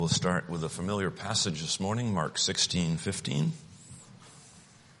We'll start with a familiar passage this morning, Mark 16:15.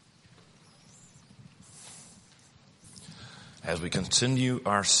 As we continue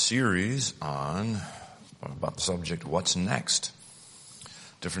our series about the subject, what's next?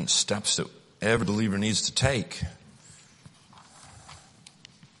 Different steps that every believer needs to take.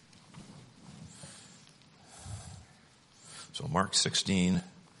 So Mark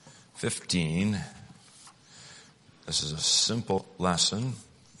 16:15. This is a simple lesson,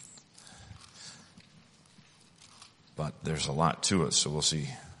 but there's a lot to it, so we'll see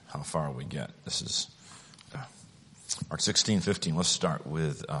how far we get. This is Mark 16:15. Let's start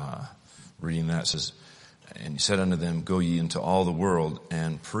with reading that. It says, "And he said unto them, Go ye into all the world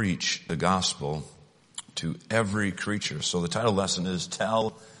and preach the gospel to every creature." So the title lesson is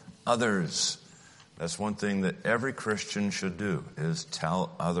Tell Others. That's one thing that every Christian should do, is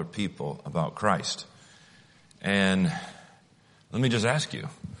tell other people about Christ. And let me just ask you,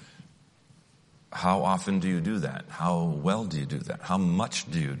 how often do you do that? How well do you do that? How much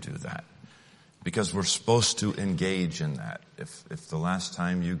do you do that? Because we're supposed to engage in that. If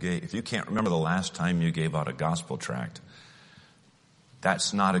you can't remember the last time you gave out a gospel tract,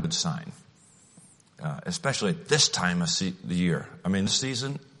 that's not a good sign. Especially at this time of the year. I mean, this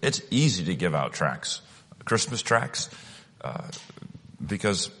season, it's easy to give out tracts, Christmas tracts,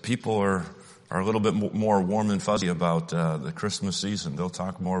 because people are a little bit more warm and fuzzy about the Christmas season. They'll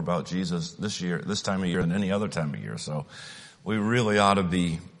talk more about Jesus this time of year than any other time of year. So we really ought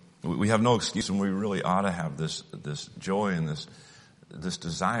to we have no excuse, and we really ought to have this joy and this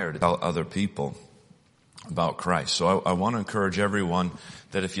desire to tell other people about Christ. So I want to encourage everyone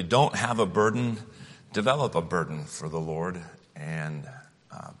that if you don't have a burden, develop a burden for the Lord and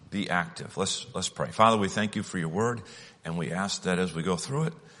be active. Let's pray. Father, we thank you for your word, and we ask that as we go through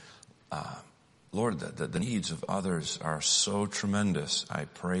it, Lord, the needs of others are so tremendous. I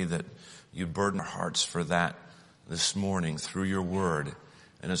pray that you burden our hearts for that this morning through your word.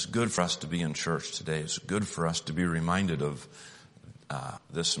 And it's good for us to be in church today. It's good for us to be reminded of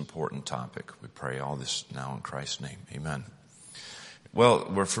this important topic. We pray all this now in Christ's name. Amen.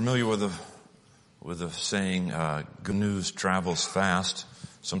 Well, we're familiar with the saying, good news travels fast.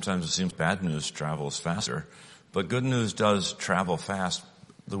 Sometimes it seems bad news travels faster, but good news does travel fast.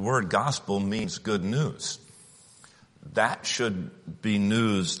 The word gospel means good news. That should be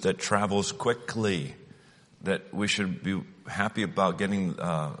news that travels quickly, that we should be happy about getting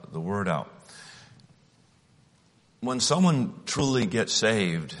the word out. When someone truly gets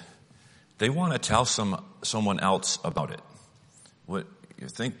saved, they want to tell someone else about it. You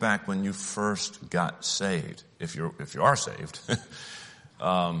think back when you first got saved, if you are saved,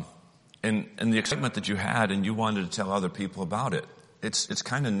 and the excitement that you had, and you wanted to tell other people about it. It's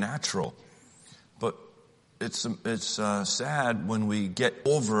kind of natural, but it's sad when we get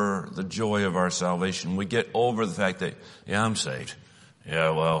over the joy of our salvation. We get over the fact that, yeah, I'm saved.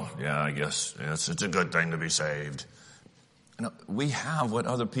 I guess it's a good thing to be saved. We have what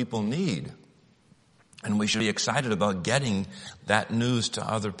other people need, and we should be excited about getting that news to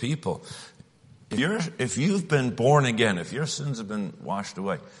other people. If you've been born again, if your sins have been washed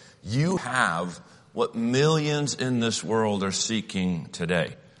away, you have what millions in this world are seeking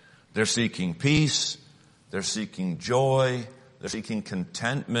today. They're seeking peace. They're seeking joy. They're seeking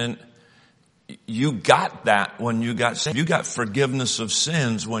contentment. You got that when you got saved. You got forgiveness of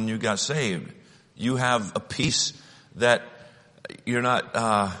sins when you got saved. You have a peace that you're not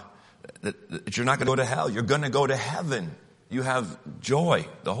going to go to hell. You're going to go to heaven. You have joy.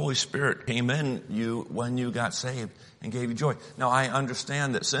 The Holy Spirit came in you when you got saved and gave you joy. Now, I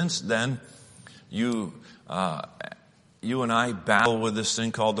understand that since then, you and I battle with this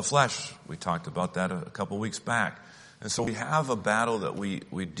thing called the flesh. We talked about that a couple weeks back. And so we have a battle that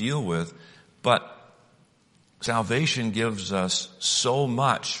we deal with, but salvation gives us so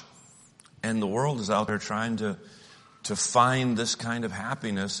much, and the world is out there trying to find this kind of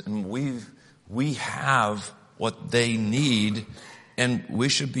happiness, and we have what they need, and we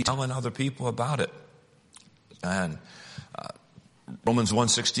should be telling other people about it. And Romans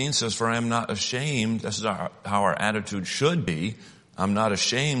 1:16 says, "For I am not ashamed," this is how our attitude should be, "I'm not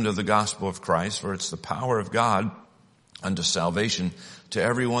ashamed of the gospel of Christ, for it's the power of God unto salvation to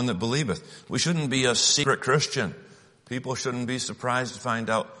everyone that believeth." We shouldn't be a secret Christian. People shouldn't be surprised to find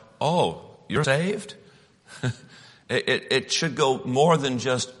out, oh, you're saved? It should go more than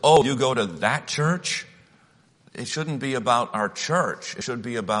just, oh, you go to that church? It shouldn't be about our church. It should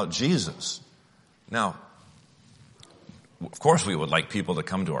be about Jesus. Now, of course we would like people to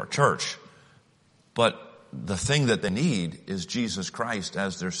come to our church, but the thing that they need is Jesus Christ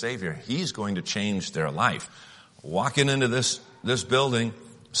as their Savior. He's going to change their life. Walking into this building,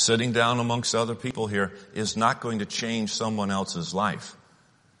 sitting down amongst other people here is not going to change someone else's life.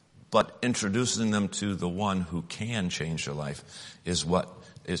 But introducing them to the one who can change their life is what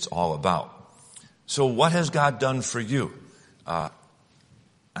it's all about. So what has God done for you? I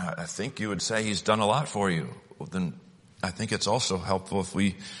think you would say he's done a lot for you. Well, then I think it's also helpful if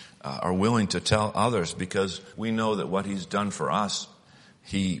we are willing to tell others, because we know that what he's done for us,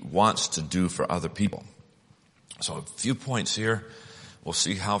 he wants to do for other people. So a few points here. We'll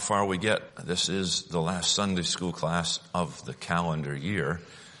see how far we get. This is the last Sunday school class of the calendar year.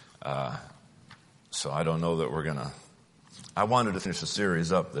 So I don't know that I wanted to finish the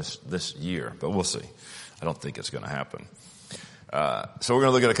series up this year, but we'll see. I don't think it's going to happen. So we're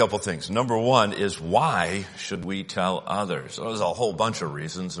going to look at a couple things. Number one is, why should we tell others? So there's a whole bunch of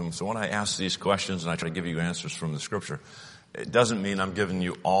reasons. And so when I ask these questions and I try to give you answers from the scripture, it doesn't mean I'm giving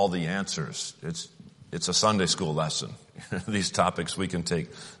you all the answers. It's a Sunday school lesson. These topics we can take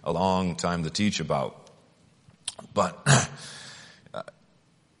a long time to teach about. But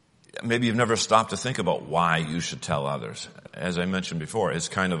maybe you've never stopped to think about why you should tell others. As I mentioned before, it's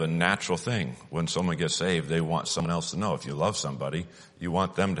kind of a natural thing. When someone gets saved, they want someone else to know. If you love somebody, you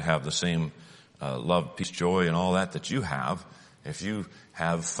want them to have the same love, peace, joy, and all that you have. If you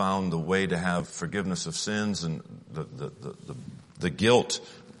have found the way to have forgiveness of sins and the guilt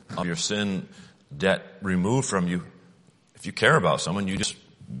of your sin debt removed from you, if you care about someone, you just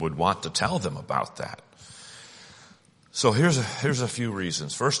would want to tell them about that. So here's a few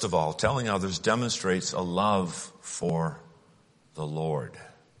reasons. First of all, telling others demonstrates a love for the Lord.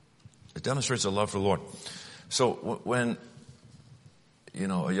 It demonstrates a love for the Lord. So when,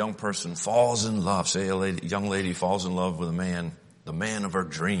 a young person falls in love, say young lady falls in love with a man, the man of her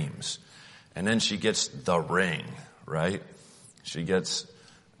dreams, and then she gets the ring, right? She gets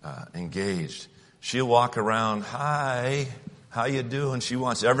engaged. She'll walk around, hi, how you doing? She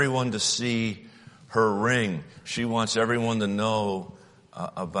wants everyone to see her ring. She wants everyone to know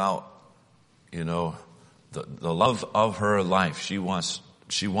about, the love of her life. She wants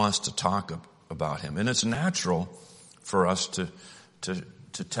to talk about him. And it's natural for us to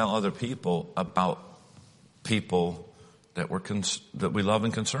tell other people about people that we love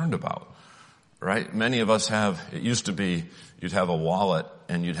and concerned about. Right? Many of us it used to be, you'd have a wallet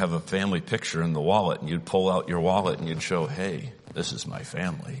and you'd have a family picture in the wallet, and you'd pull out your wallet and you'd show, hey, this is my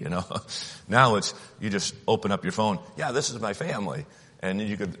family, Now you just open up your phone, yeah, this is my family. And then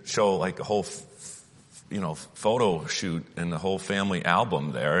you could show like a whole, photo shoot and the whole family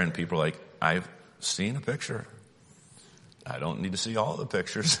album there, and people are like, I've seen a picture. I don't need to see all the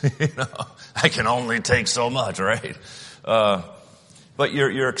pictures, I can only take so much, right? But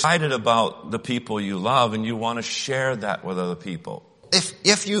you're excited about the people you love, and you want to share that with other people.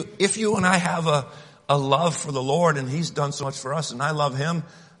 If you and I have a love for the Lord, and he's done so much for us, and I love him,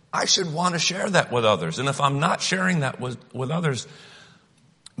 I should want to share that with others. And if I'm not sharing that with others,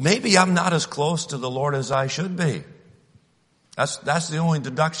 maybe I'm not as close to the Lord as I should be. That's the only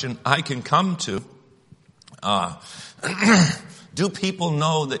deduction I can come to. Do people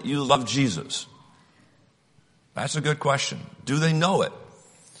know that you love Jesus? That's a good question. Do they know it?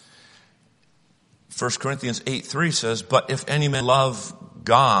 1 Corinthians 8:3 says, but if any man love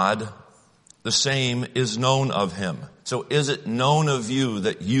God, the same is known of him. So is it known of you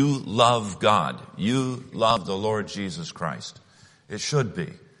that you love God? You love the Lord Jesus Christ? It should be.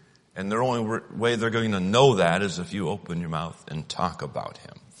 And the only way they're going to know that is if you open your mouth and talk about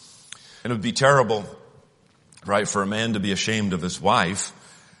him. And it would be terrible, right, for a man to be ashamed of his wife,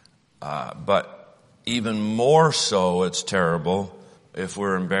 but even more so, it's terrible if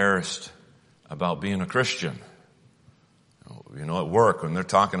we're embarrassed about being a Christian. At work, when they're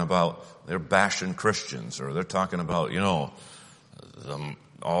talking about, they're bashing Christians, or they're talking about,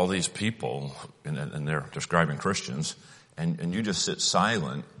 all these people, and they're describing Christians, and you just sit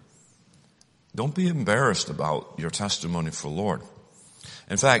silent. Don't be embarrassed about your testimony for the Lord.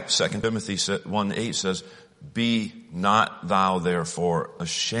 In fact, 2 Timothy 1:8 says, be not thou therefore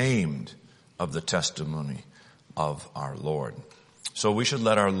ashamed of the testimony of our Lord. So we should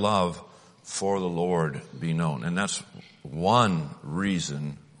let our love for the Lord be known. And that's one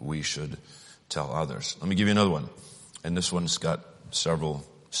reason we should tell others. Let me give you another one. And this one's got several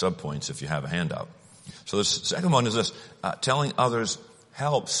subpoints if you have a handout. So the second one is this. Telling others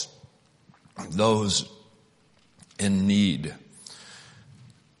helps those in need.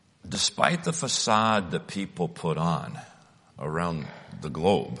 Despite the facade that people put on around the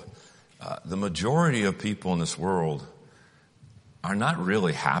globe, the majority of people in this world are not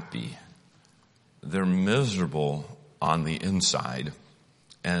really happy. They're miserable on the inside.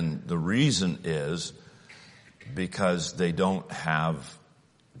 And the reason is because they don't have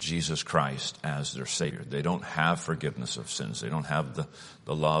Jesus Christ as their Savior. They don't have forgiveness of sins. They don't have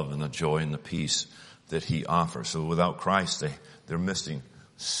the love and the joy and the peace that He offers. So without Christ, they're missing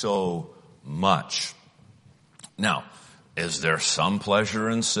so much. Now, is there some pleasure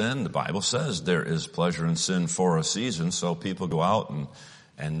in sin? The Bible says there is pleasure in sin for a season. So people go out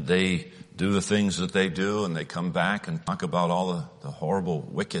and they do the things that they do, and they come back and talk about all the horrible,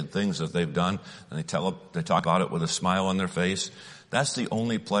 wicked things that they've done, and they talk about it with a smile on their face. That's the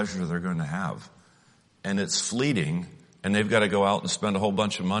only pleasure they're going to have. And it's fleeting, and they've got to go out and spend a whole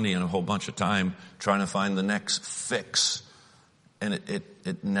bunch of money and a whole bunch of time trying to find the next fix. And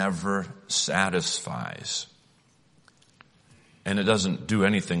it never satisfies. And it doesn't do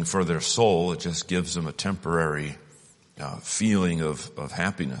anything for their soul. It just gives them a temporary feeling of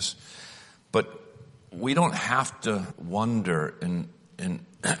happiness. But we don't have to wonder and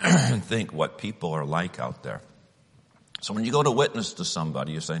think what people are like out there. So when you go to witness to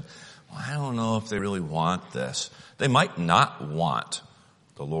somebody, you're saying, well, I don't know if they really want this. They might not want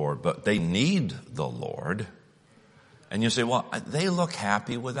the Lord, but they need the Lord. And you say, well, they look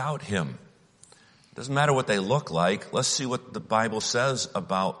happy without Him. It doesn't matter what they look like. Let's see what the Bible says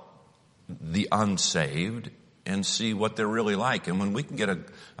about the unsaved and see what they're really like. And when we can get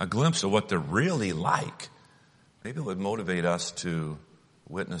a glimpse of what they're really like, maybe it would motivate us to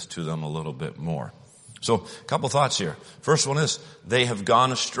witness to them a little bit more. So a couple thoughts here. First one is, they have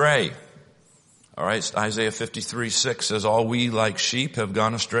gone astray. All right, Isaiah 53:6 says, all we like sheep have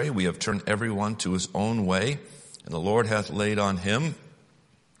gone astray. We have turned everyone to his own way. And the Lord hath laid on him,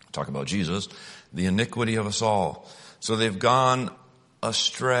 talk about Jesus, the iniquity of us all. So they've gone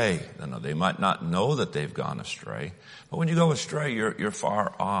astray. Now, they might not know that they've gone astray. But when you go astray, you're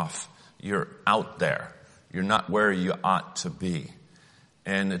far off. You're out there. You're not where you ought to be.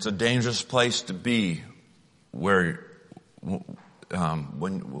 And it's a dangerous place to be where, when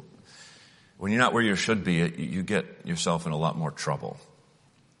you're not where you should be, you get yourself in a lot more trouble.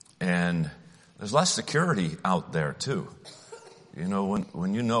 And there's less security out there too. You know,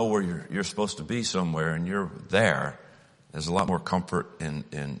 when you know where you're supposed to be somewhere and you're there, there's a lot more comfort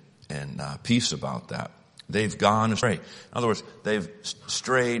and peace about that. They've gone astray. In other words, they've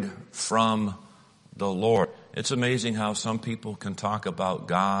strayed from the Lord. It's amazing how some people can talk about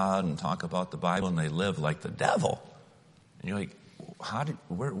God and talk about the Bible and they live like the devil. And you're like,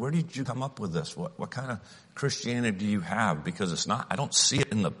 where did you come up with this? What kind of Christianity do you have? Because it's not, I don't see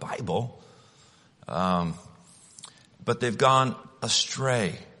it in the Bible. But they've gone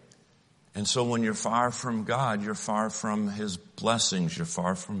astray. And so when you're far from God, you're far from His blessings, you're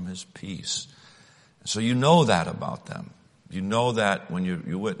far from His peace. So you know that about them. You know that when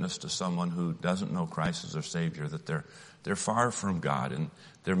you witness to someone who doesn't know Christ as their Savior, that they're far from God and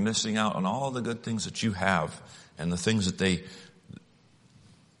they're missing out on all the good things that you have and the things that they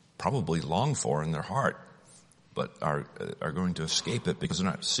probably long for in their heart, but are going to escape it because they're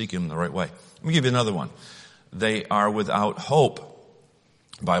not seeking Him the right way. Let me give you another one. They are without hope.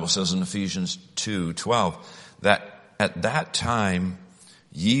 The Bible says in Ephesians 2:12 that at that time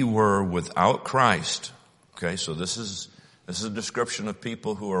ye were without Christ. Okay, so this is a description of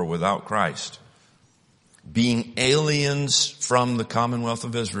people who are without Christ. Being aliens from the commonwealth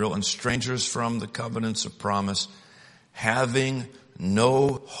of Israel and strangers from the covenants of promise, having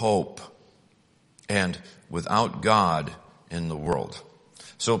no hope and without God in the world.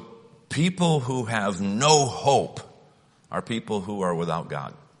 So people who have no hope are people who are without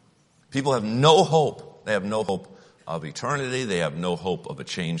God. People have no hope. They have no hope of eternity. They have no hope of a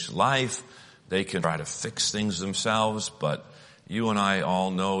changed life. They can try to fix things themselves, but you and I all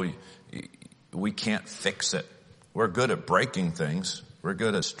know we can't fix it. We're good at breaking things. We're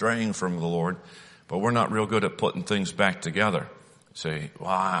good at straying from the Lord, but we're not real good at putting things back together. Say, well,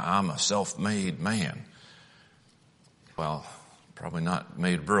 I'm a self-made man. Well, probably not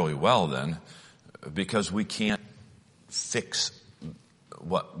made really well then, because we can't fix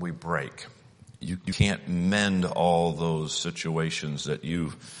what we break. You can't mend all those situations that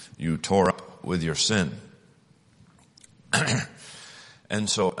you tore up with your sin. And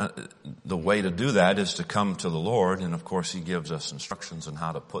so the way to do that is to come to the Lord, and of course He gives us instructions on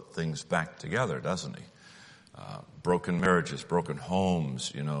how to put things back together, doesn't He? Broken marriages, broken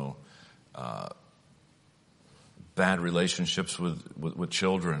homes, bad relationships with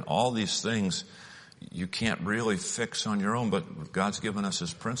children, all these things you can't really fix on your own, but God's given us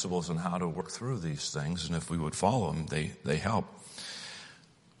His principles on how to work through these things, and if we would follow them, they help.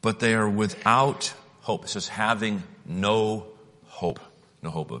 But they are without hope. It says having no hope.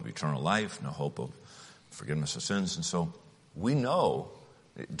 No hope of eternal life, no hope of forgiveness of sins. And so we know,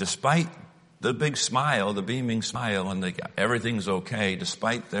 despite the big smile, the beaming smile, and everything's okay,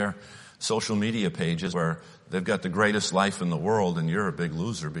 despite their social media pages where they've got the greatest life in the world and you're a big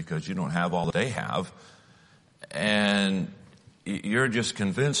loser because you don't have all that they have. And you're just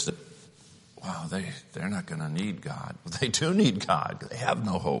convinced that, wow, they're not going to need God. But they do need God. They have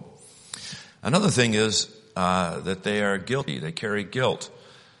no hope. Another thing is that they are guilty. They carry guilt.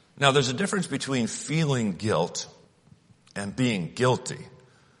 Now, there's a difference between feeling guilt and being guilty,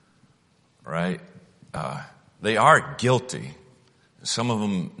 right? They are guilty. Some of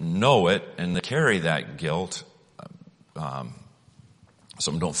them know it and they carry that guilt.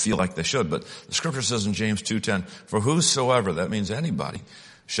 Some don't feel like they should, but the scripture says in James 2:10, for whosoever, that means anybody,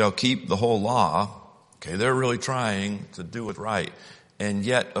 shall keep the whole law. Okay, they're really trying to do it right, and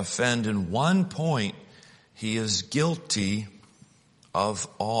yet offend in one point, he is guilty of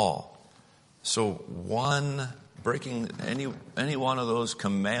all. So breaking any one of those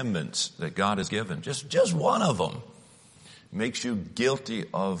commandments that God has given, just one of them, makes you guilty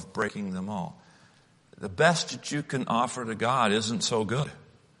of breaking them all. The best that you can offer to God isn't so good.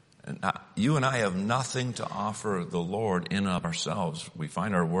 And you and I have nothing to offer the Lord in of ourselves. We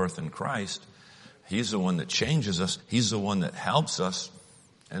find our worth in Christ. He's the one that changes us. He's the one that helps us.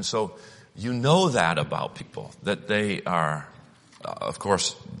 And so you know that about people, that they are, of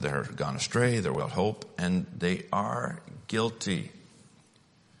course, they're gone astray, they're without hope, and they are guilty.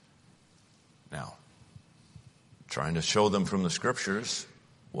 Now, trying to show them from the scriptures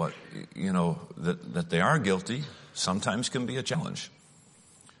that they are guilty sometimes can be a challenge,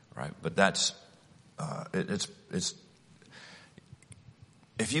 right? But that's it's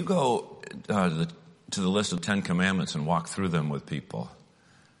if you go to the list of 10 commandments and walk through them with people,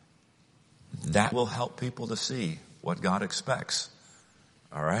 that will help people to see what God expects.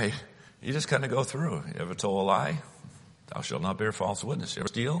 All right, you just kind of go through. You ever told a lie? Thou shalt not bear false witness. You ever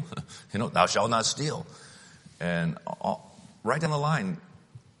steal? Thou shalt not steal. And right down the line,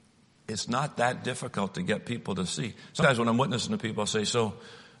 it's not that difficult to get people to see. Sometimes when I'm witnessing to people, I say,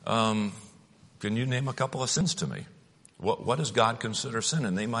 can you name a couple of sins to me? What does God consider sin?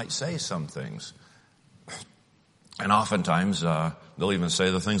 And they might say some things. And oftentimes, they'll even say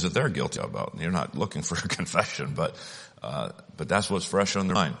the things that they're guilty about. You're not looking for a confession, but that's what's fresh on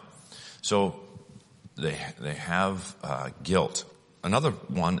their mind. So they have guilt. Another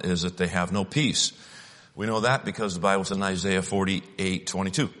one is that they have no peace. We know that because the Bible says in Isaiah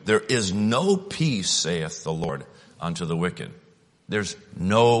 48:22, there is no peace, saith the Lord, unto the wicked. There's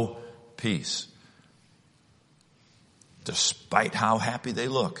no peace. Despite how happy they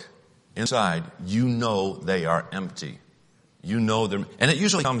look, inside, you know they are empty. You know them, and it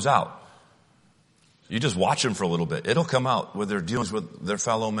usually comes out. You just watch them for a little bit. It'll come out with their dealings with their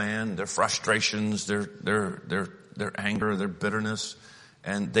fellow man, their frustrations, their anger, their bitterness,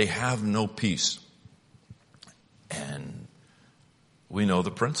 and they have no peace. And we know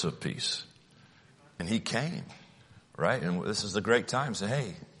the Prince of Peace. And he came, right? And this is the great time. Say,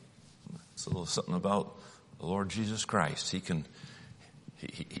 hey, it's a little something about the Lord Jesus Christ.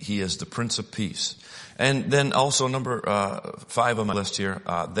 He is the Prince of Peace. And then also number 5 on my list here,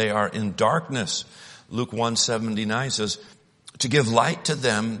 they are in darkness. Luke 1:79 says, to give light to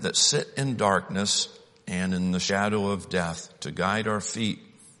them that sit in darkness and in the shadow of death, to guide our feet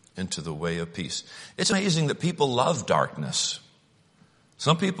into the way of peace. It's amazing that people love darkness.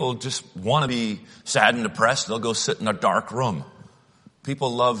 Some people just want to be sad and depressed. They'll go sit in a dark room.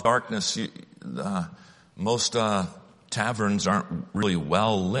 People love darkness. Most taverns aren't really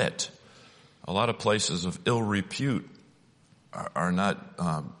well lit. A lot of places of ill repute are not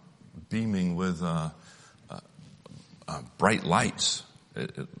beaming with bright lights.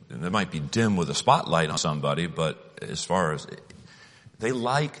 They might be dim with a spotlight on somebody, but as far as they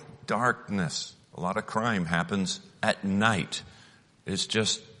like darkness. A lot of crime happens at night. It's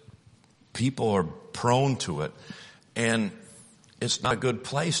just people are prone to it. And it's not a good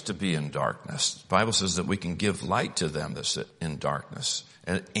place to be in darkness. The Bible says that we can give light to them that sit in darkness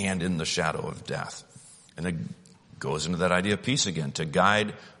and in the shadow of death. And it goes into that idea of peace again, to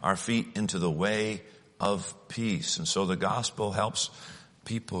guide our feet into the way of peace. And so the gospel helps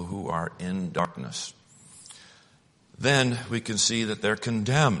people who are in darkness. Then we can see that they're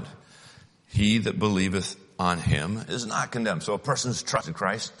condemned. He that believeth on him is not condemned. So a person who's trusted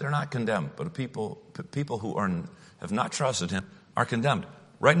Christ, they're not condemned. But people who have not trusted him are condemned.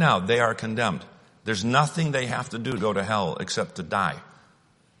 Right now, they are condemned. There's nothing they have to do to go to hell except to die.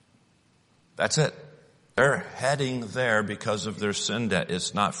 That's it. They're heading there because of their sin debt.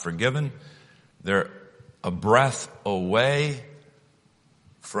 It's not forgiven. They're a breath away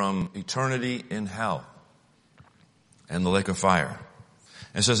from eternity in hell and the lake of fire.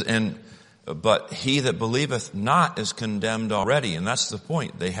 It says, and But he that believeth not is condemned already. And that's the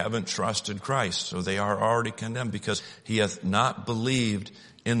point. They haven't trusted Christ. So they are already condemned because he hath not believed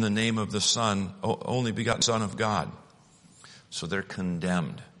in the name of the Son, only begotten Son of God. So they're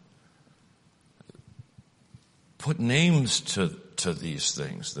condemned. Put names to these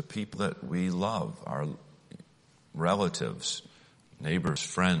things. The people that we love, our relatives, neighbors,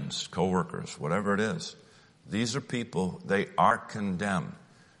 friends, coworkers, whatever it is. These are people, they are condemned.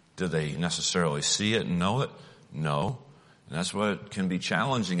 Do they necessarily see it and know it? No. And that's why it can be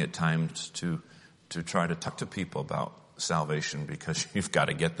challenging at times to try to talk to people about salvation, because you've got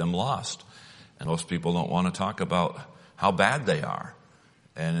to get them lost. And most people don't want to talk about how bad they are.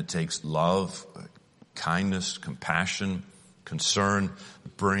 And it takes love, kindness, compassion, concern,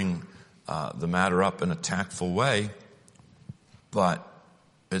 bring the matter up in a tactful way. But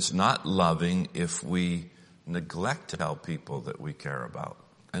it's not loving if we neglect to tell people that we care about,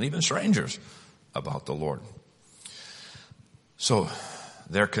 and even strangers, about the Lord. So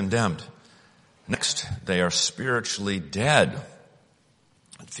they're condemned. Next, they are spiritually dead.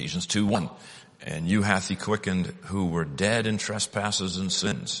 Ephesians 2:1. And you hath he quickened who were dead in trespasses and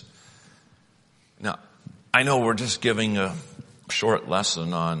sins. Now, I know we're just giving a short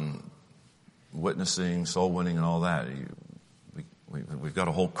lesson on witnessing, soul winning, and all that. We've got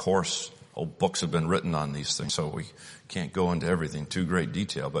a whole course, whole books have been written on these things, so we can't go into everything too great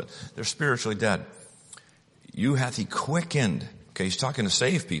detail, but they're spiritually dead. You hath he quickened. Okay, he's talking to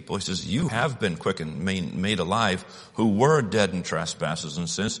saved people. He says, you have been quickened, made alive, who were dead in trespasses and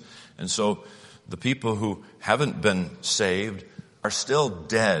sins. And so the people who haven't been saved are still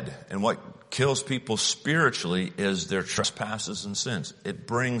dead. And what kills people spiritually is their trespasses and sins. It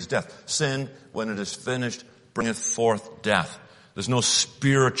brings death. Sin, when it is finished, bringeth forth death. There's no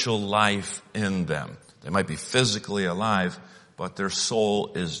spiritual life in them. They might be physically alive, but their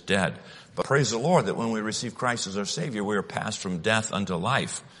soul is dead. But praise the Lord that when we receive Christ as our Savior, we are passed from death unto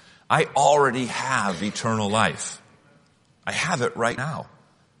life. I already have eternal life. I have it right now.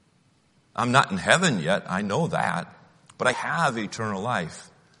 I'm not in heaven yet, I know that, but I have eternal life.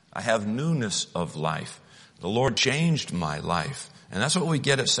 I have newness of life. The Lord changed my life. And that's what we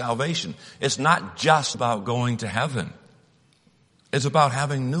get at salvation. It's not just about going to heaven. It's about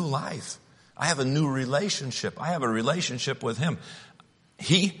having new life. I have a new relationship. I have a relationship with Him.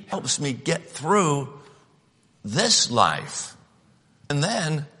 He helps me get through this life. And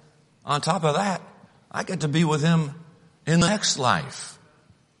then, on top of that, I get to be with Him in the next life.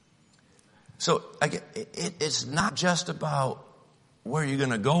 So it's not just about where you're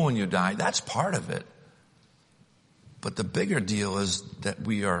going to go when you die. That's part of it. But the bigger deal is that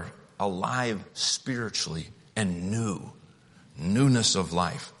we are alive spiritually and new. Newness of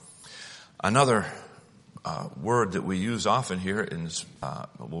life. Another word that we use often here is,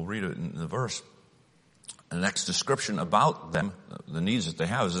 we'll read it in the verse. The next description about them, the needs that they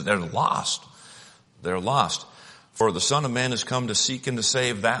have, is that they're lost. They're lost. For the Son of Man has come to seek and to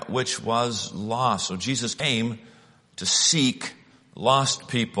save that which was lost. So Jesus came to seek lost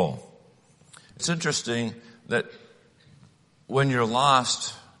people. It's interesting that when you're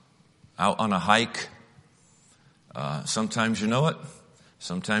lost out on a hike, sometimes you know it,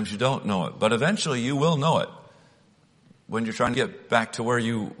 sometimes you don't know it, but eventually you will know it. When you're trying to get back to where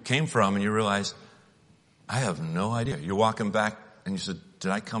you came from and you realize, I have no idea. You're walking back and you said,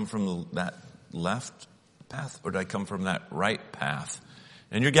 did I come from that left path or did I come from that right path?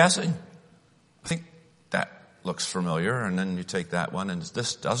 And you're guessing. I think that looks familiar, and then you take that one and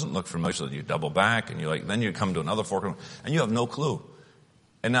this doesn't look familiar, so you double back and then you come to another fork and you have no clue.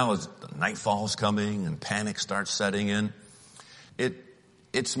 And now as the nightfall's coming and panic starts setting in, you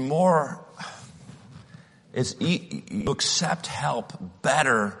accept help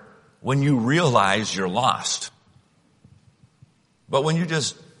better when you realize you're lost. But when you're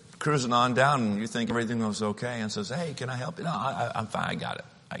just cruising on down and you think everything was okay and says, hey, can I help you? No, I'm fine. I got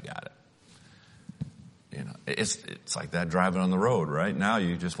it. You know, it's like that driving on the road, right? Now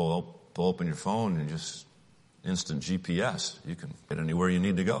you just pull open your phone and just instant GPS. You can get anywhere you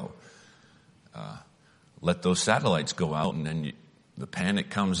need to go. Let those satellites go out and then the panic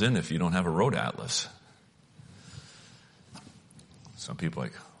comes in if you don't have a road atlas. Some people are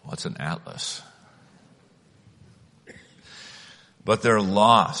like, what's an atlas? But they're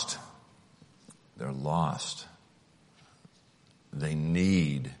lost. They're lost. They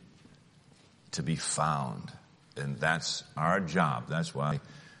need to be found. And that's our job. That's why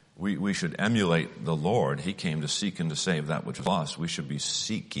we should emulate the Lord. He came to seek and to save that which was lost. We should be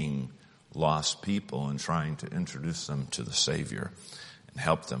seeking lost people and trying to introduce them to the Savior. and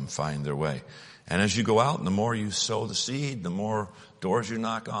help them find their way. And as you go out, and the more you sow the seed, the more doors you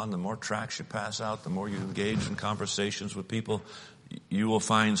knock on, the more tracts you pass out, the more you engage in conversations with people, you will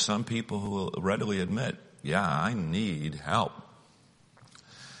find some people who will readily admit, yeah, I need help.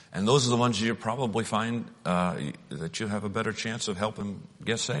 And those are the ones you probably find that you have a better chance of helping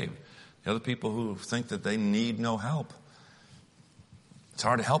get saved. The other people who think that they need no help. It's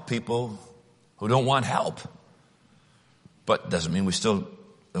hard to help people who don't want help. But doesn't mean we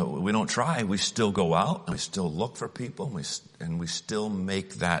don't try. We still go out and we still look for people and we still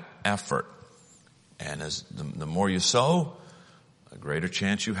make that effort. And as the more you sow, a greater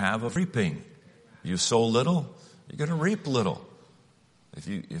chance you have of reaping. You sow little, you're going to reap little. If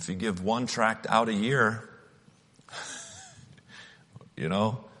you give one tract out a year,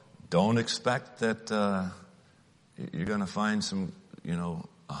 don't expect that you're going to find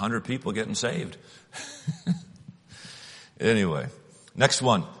 100 people getting saved. Anyway, next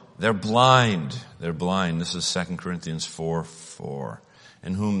one. They're blind. They're blind. This is 2 Corinthians 4:4.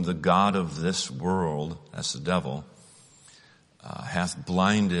 In whom the God of this world, that's the devil, hath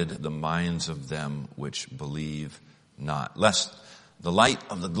blinded the minds of them which believe not. Lest the light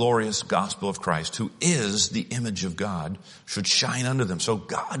of the glorious gospel of Christ, who is the image of God, should shine unto them. So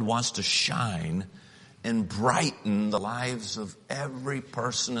God wants to shine and brighten the lives of every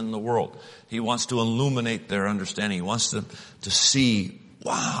person in the world. He wants to illuminate their understanding. He wants them to see,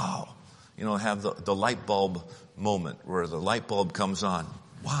 wow, have the light bulb moment where the light bulb comes on.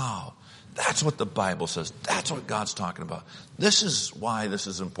 Wow, that's what the Bible says. That's what God's talking about. This is why this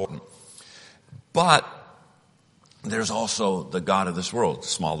is important. But there's also the God of this world,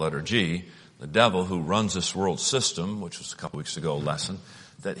 small letter G, the devil who runs this world system, which was a couple weeks ago lesson,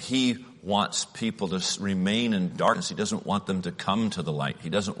 that he wants people to remain in darkness. He doesn't want them to come to the light. He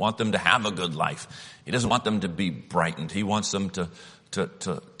doesn't want them to have a good life. He doesn't want them to be brightened. He wants them to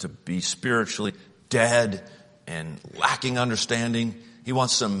be spiritually dead and lacking understanding. He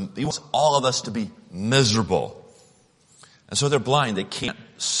wants all of us to be miserable. And so they're blind. They can't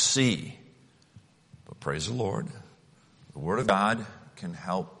see. But praise the Lord. The Word of God can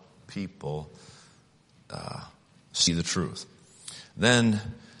help people see the truth. Then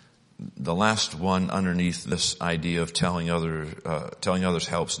the last one underneath this idea of telling others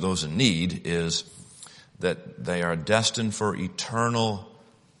helps those in need is that they are destined for eternal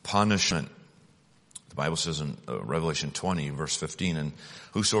punishment. The Bible says in Revelation 20, verse 15, and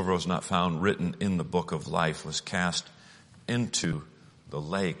whosoever was not found written in the book of life was cast into the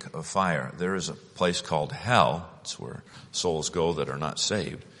lake of fire. There is a place called hell. It's where souls go that are not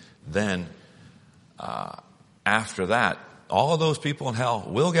saved. Then, after that, all of those people in hell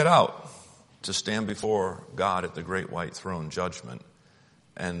will get out to stand before God at the great white throne judgment.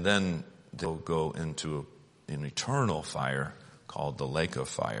 And then they'll go into an eternal fire called the lake of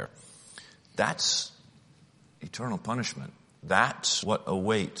fire. That's eternal punishment. That's what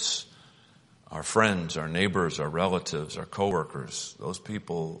awaits our friends, our neighbors, our relatives, our coworkers, those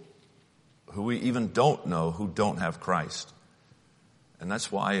people who we even don't know who don't have Christ. And that's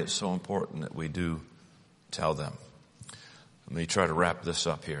why it's so important that we do tell them. Let me try to wrap this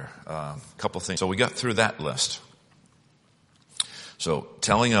up here. A couple things. So we got through that list. So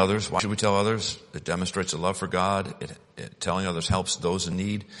telling others, why should we tell others? It demonstrates a love for God. Telling others helps those in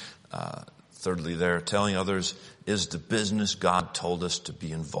need. Thirdly there, telling others is the business God told us to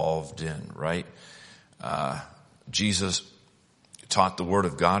be involved in, right? Jesus taught the Word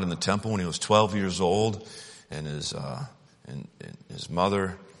of God in the temple when he was 12 years old, and his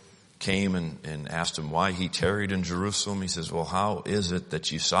mother came and asked him why he tarried in Jerusalem. He says, well, how is it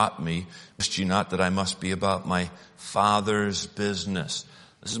that you sought me? Wist you not that I must be about my Father's business?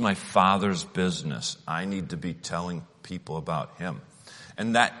 This is my Father's business. I need to be telling people about him.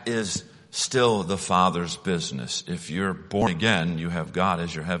 And that is still the Father's business. If you're born again, you have God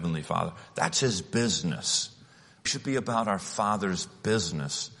as your heavenly Father. That's his business. It should be about our Father's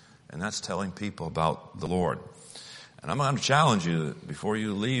business, and that's telling people about the Lord. And I'm going to challenge you that before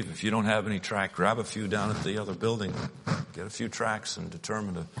you leave, if you don't have any tract, grab a few down at the other building. Get a few tracts and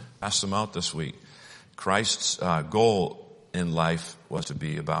determine to pass them out this week. Christ's goal in life was to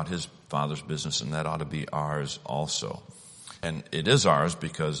be about his Father's business, and that ought to be ours also. And it is ours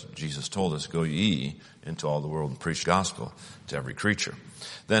because Jesus told us, go ye into all the world and preach the gospel to every creature.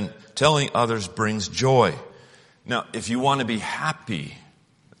 Then telling others brings joy. Now, if you want to be happy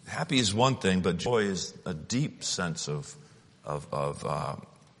is one thing, but joy is a deep sense of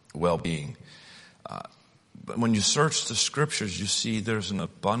well-being. But when you search the scriptures, you see there's an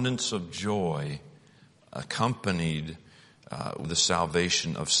abundance of joy accompanied with the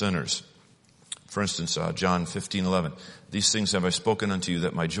salvation of sinners. For instance, John 15:11. These things have I spoken unto you,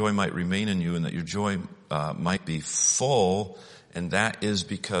 that my joy might remain in you, and that your joy might be full. And that is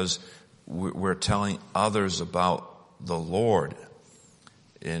because we're telling others about the Lord.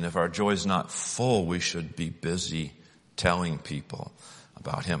 And if our joy is not full, we should be busy telling people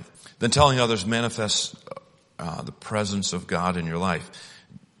about Him. Then telling others manifests the presence of God in your life.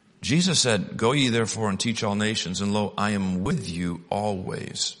 Jesus said, "Go ye therefore and teach all nations, and lo, I am with you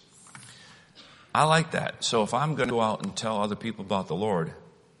always." I like that. So if I'm going to go out and tell other people about the Lord,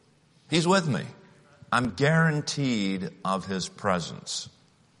 He's with me. I'm guaranteed of His presence.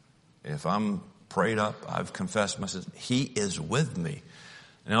 If I'm prayed up, I've confessed my sins, He is with me.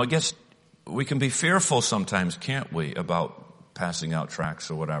 Now I guess we can be fearful sometimes, can't we, about passing out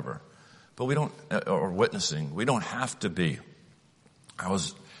tracts or whatever. But we don't, or witnessing, we don't have to be. I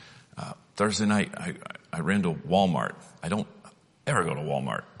was, Thursday night, I ran to Walmart. I don't ever go to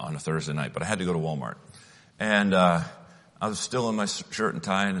Walmart on a Thursday night, but I had to go to Walmart. And I was still in my shirt and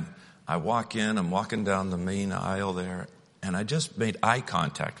tie, and I walk in, I'm walking down the main aisle there, and I just made eye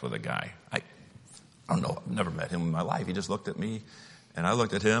contact with a guy. I don't know, I've never met him in my life. He just looked at me, and I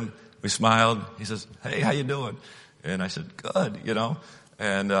looked at him. We smiled. He says, "Hey, how you doing?" And I said, "Good,"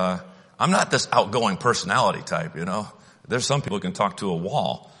 And I'm not this outgoing personality type, There's some people who can talk to a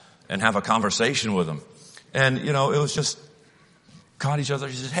wall and have a conversation with them. And, it was just caught each other.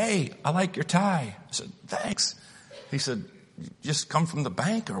 He said, "Hey, I like your tie." I said, "Thanks." He said, "You just come from the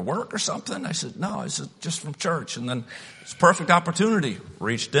bank or work or something?" I said, "No, I said, just from church." And then it's a perfect opportunity.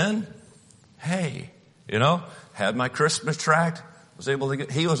 Reached in. Hey, had my Christmas tract, was able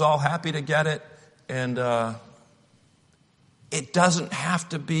to he was all happy to get it. And, it doesn't have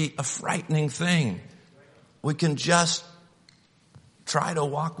to be a frightening thing. We can just try to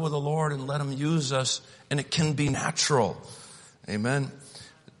walk with the Lord and let Him use us, and it can be natural. Amen.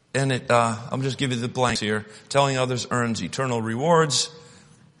 And I'll just give you the blanks here. Telling others earns eternal rewards.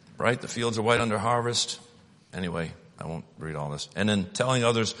 Right? The fields are white under harvest. Anyway, I won't read all this. And then telling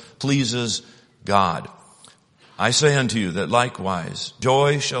others pleases God. I say unto you that likewise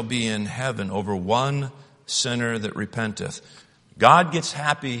joy shall be in heaven over one sinner that repenteth. God gets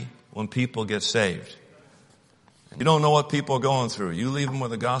happy when people get saved. You don't know what people are going through. You leave them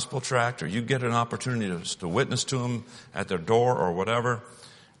with a gospel tract, or you get an opportunity to witness to them at their door or whatever.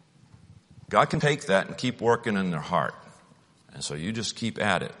 God can take that and keep working in their heart. And so you just keep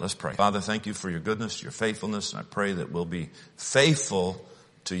at it. Let's pray. Father, thank you for your goodness, your faithfulness, and I pray that we'll be faithful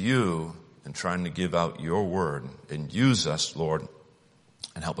to you in trying to give out your word, and use us, Lord,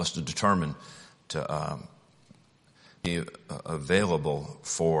 and help us to determine to be available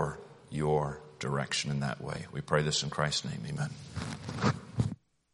for your direction in that way. We pray this in Christ's name. Amen.